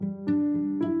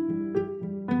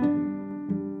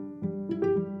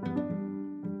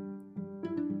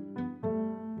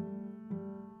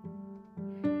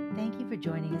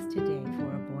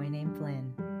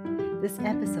This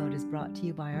episode is brought to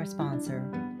you by our sponsor,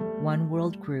 One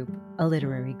World Group, a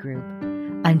literary group.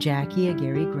 I'm Jackie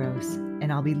Aguirre Gross,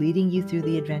 and I'll be leading you through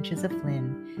the adventures of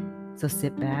Flynn. So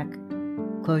sit back,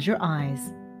 close your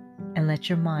eyes, and let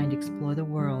your mind explore the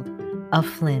world of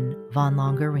Flynn von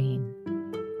Longarine.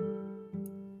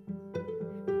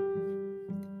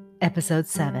 Episode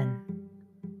 7,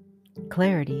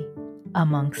 Clarity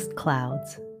Amongst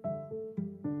Clouds.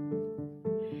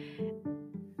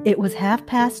 It was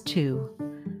 2:30.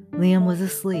 Liam was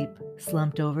asleep,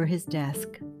 slumped over his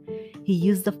desk. He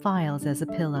used the files as a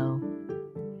pillow.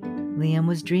 Liam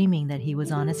was dreaming that he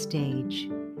was on a stage.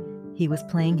 He was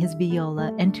playing his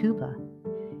viola and tuba.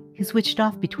 He switched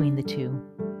off between the two.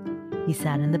 He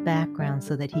sat in the background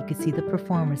so that he could see the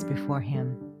performers before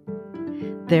him.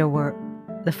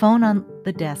 The phone on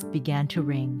the desk began to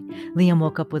ring. Liam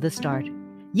woke up with a start.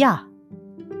 Yeah.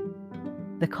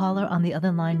 The caller on the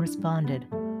other line responded.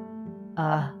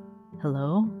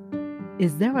 Hello?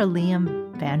 Is there a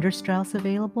Liam Vanderstrauss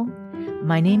available?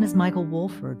 My name is Michael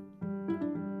Wolford.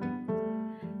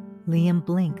 Liam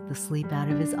blinked the sleep out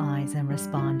of his eyes and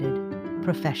responded,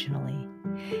 professionally.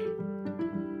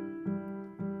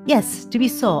 Yes, to be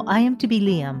so. I am to be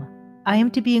Liam. I am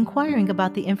to be inquiring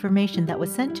about the information that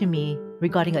was sent to me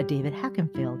regarding a David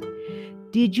Hackenfield.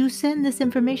 Did you send this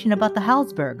information about the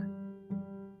Halsberg?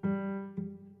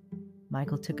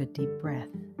 Michael took a deep breath.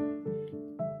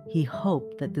 He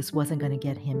hoped that this wasn't going to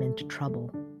get him into trouble.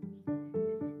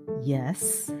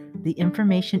 Yes, the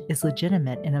information is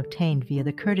legitimate and obtained via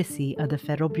the courtesy of the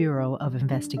Federal Bureau of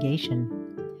Investigation.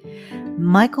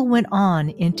 Michael went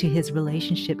on into his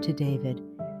relationship to David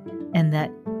and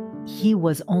that he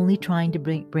was only trying to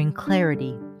bring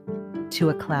clarity to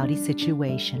a cloudy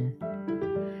situation.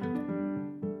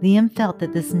 Liam felt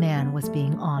that this man was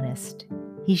being honest.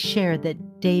 He shared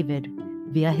that David,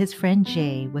 via his friend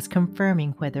Jay, was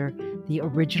confirming whether the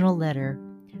original letter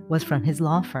was from his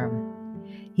law firm.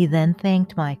 He then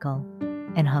thanked Michael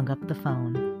and hung up the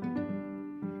phone.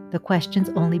 The questions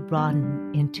only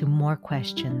broadened into more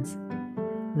questions.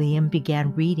 Liam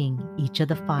began reading each of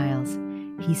the files.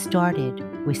 He started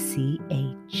with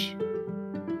CH.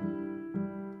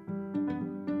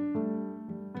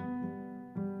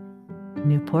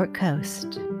 Newport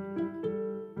Coast.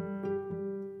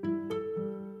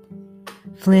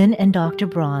 Flynn and Dr.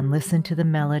 Braun listened to the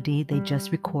melody they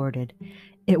just recorded.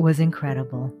 It was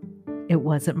incredible. It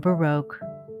wasn't Baroque.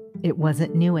 It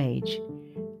wasn't New Age.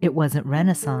 It wasn't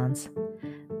Renaissance.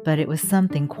 But it was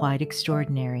something quite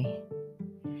extraordinary.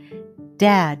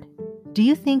 Dad, do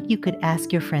you think you could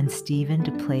ask your friend Steven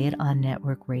to play it on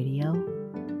network radio?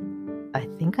 I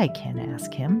think I can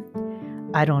ask him.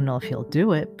 I don't know if he'll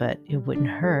do it, but it wouldn't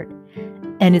hurt.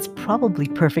 And it's probably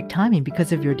perfect timing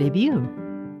because of your debut.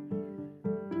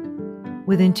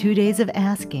 Within 2 days of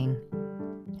asking,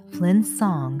 Flynn's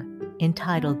song,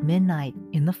 entitled Midnight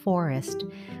in the Forest,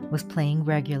 was playing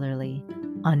regularly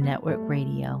on network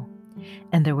radio,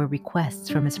 and there were requests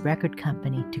from his record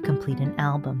company to complete an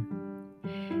album.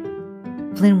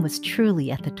 Flynn was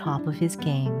truly at the top of his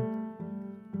game.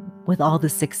 With all the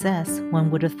success,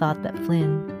 one would have thought that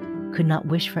Flynn could not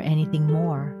wish for anything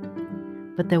more,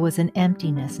 but there was an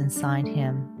emptiness inside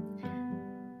him.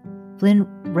 Flynn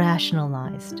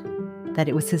rationalized that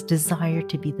it was his desire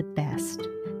to be the best,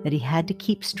 that he had to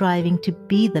keep striving to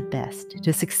be the best,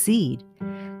 to succeed.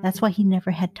 That's why he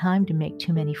never had time to make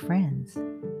too many friends.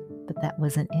 But that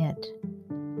wasn't it.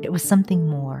 It was something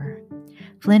more.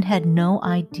 Flynn had no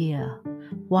idea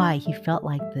why he felt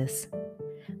like this.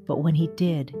 But when he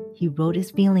did, he wrote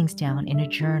his feelings down in a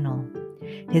journal.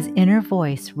 His inner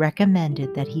voice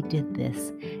recommended that he did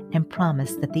this and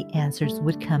promised that the answers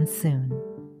would come soon.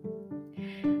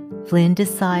 Flynn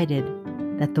decided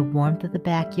that the warmth of the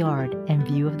backyard and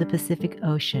view of the Pacific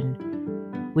Ocean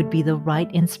would be the right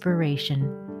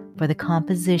inspiration for the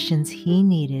compositions he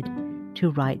needed to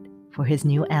write for his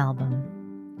new album.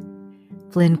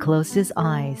 Flynn closed his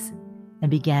eyes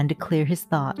and began to clear his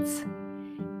thoughts.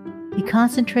 He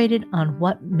concentrated on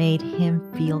what made him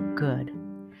feel good: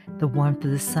 the warmth of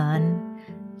the sun,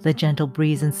 the gentle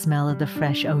breeze and smell of the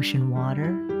fresh ocean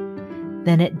water.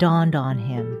 Then it dawned on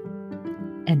him: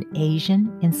 an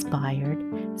Asian-inspired,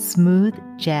 smooth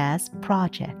jazz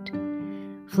project.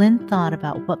 Flynn thought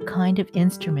about what kind of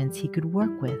instruments he could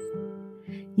work with.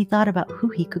 He thought about who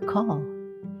he could call.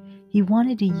 He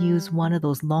wanted to use one of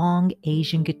those long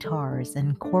Asian guitars and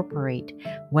incorporate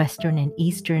Western and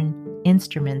Eastern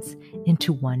instruments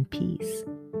into one piece.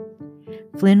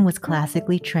 Flynn was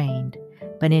classically trained,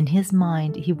 but in his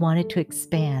mind he wanted to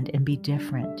expand and be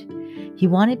different. He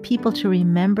wanted people to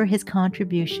remember his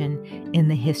contribution in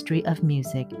the history of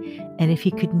music, and if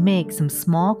he could make some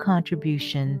small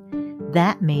contribution,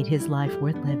 that made his life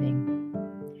worth living.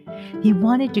 He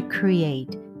wanted to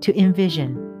create, to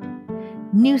envision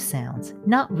new sounds,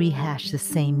 not rehash the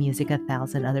same music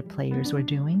 1,000 other players were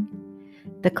doing.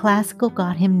 The classical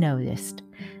got him noticed.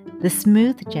 The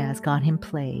smooth jazz got him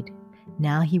played.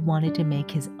 Now he wanted to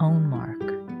make his own mark.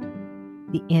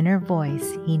 The inner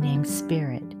voice he named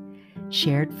Spirit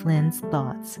shared Flynn's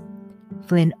thoughts.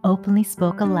 Flynn openly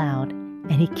spoke aloud,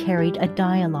 and he carried a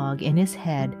dialogue in his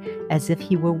head as if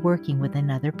he were working with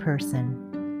another person.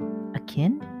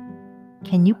 "Akin?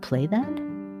 Can you play that?"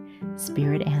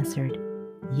 Spirit answered,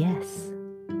 "Yes."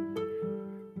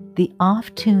 The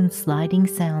off-tuned sliding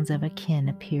sounds of Akin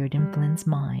appeared in Flynn's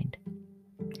mind.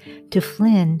 To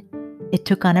Flynn, it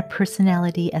took on a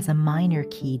personality as a minor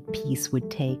keyed piece would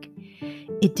take.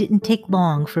 It didn't take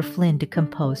long for Flynn to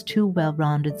compose 2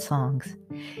 well-rounded songs.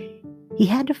 He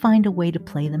had to find a way to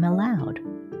play them aloud.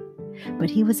 But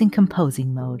he was in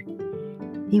composing mode.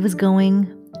 He was going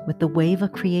with the wave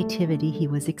of creativity he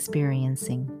was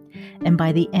experiencing, and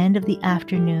by the end of the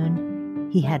afternoon,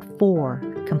 he had 4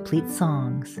 complete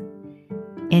songs.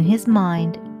 In his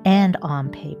mind and on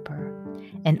paper,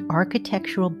 an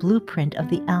architectural blueprint of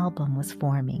the album was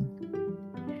forming.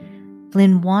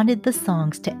 Flynn wanted the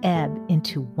songs to ebb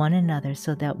into one another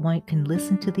so that one can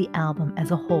listen to the album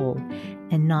as a whole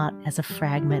and not as a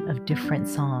fragment of different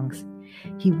songs.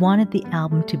 He wanted the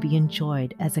album to be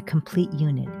enjoyed as a complete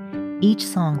unit, each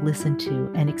song listened to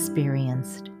and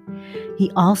experienced. He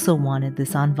also wanted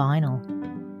this on vinyl.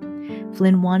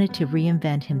 Flynn wanted to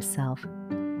reinvent himself.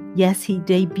 Yes, he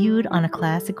debuted on a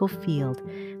classical field,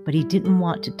 but he didn't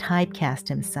want to typecast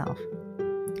himself.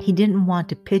 He didn't want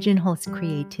to pigeonhole his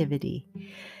creativity.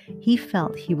 He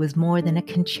felt he was more than a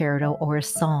concerto or a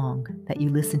song that you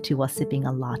listen to while sipping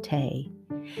a latte.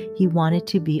 He wanted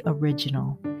to be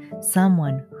original,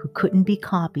 someone who couldn't be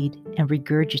copied and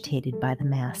regurgitated by the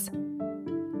mass.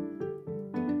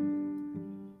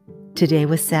 Today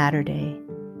was Saturday,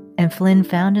 and Flynn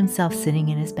found himself sitting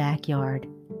in his backyard.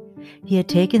 He had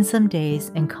taken some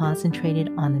days and concentrated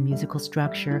on the musical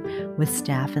structure with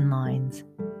staff and lines.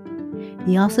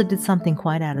 He also did something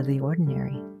quite out of the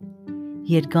ordinary.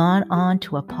 He had gone on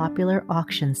to a popular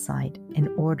auction site and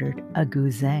ordered a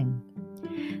guzheng.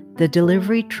 The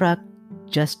delivery truck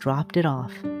just dropped it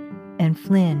off, and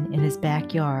Flynn, in his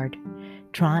backyard,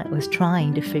 was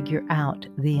trying to figure out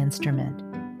the instrument.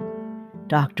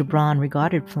 Dr. Braun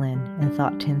regarded Flynn and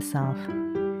thought to himself,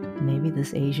 maybe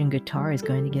this Asian guitar is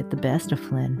going to get the best of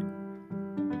Flynn.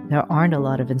 There aren't a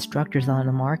lot of instructors on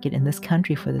the market in this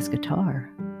country for this guitar.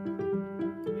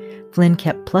 Flynn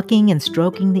kept plucking and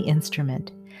stroking the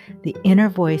instrument. The inner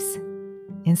voice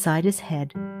inside his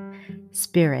head,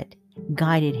 Spirit,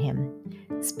 guided him.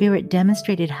 Spirit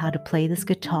demonstrated how to play this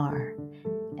guitar,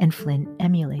 and Flynn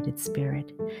emulated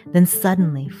Spirit. Then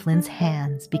suddenly, Flynn's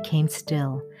hands became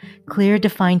still. Clear,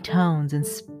 defined tones and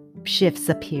shifts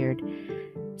appeared.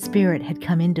 Spirit had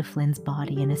come into Flynn's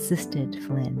body and assisted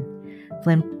Flynn.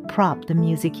 Flynn propped the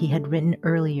music he had written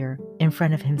earlier in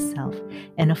front of himself,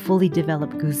 and a fully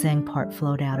developed guzheng part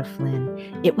flowed out of Flynn.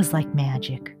 It was like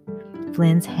magic.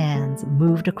 Flynn's hands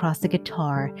moved across the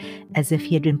guitar as if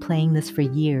he had been playing this for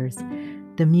years.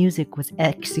 The music was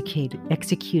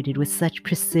executed with such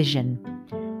precision.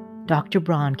 Dr.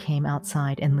 Braun came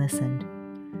outside and listened.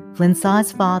 Flynn saw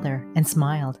his father and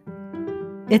smiled.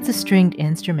 "It's a stringed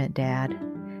instrument, Dad.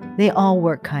 They all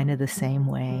work kind of the same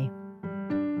way."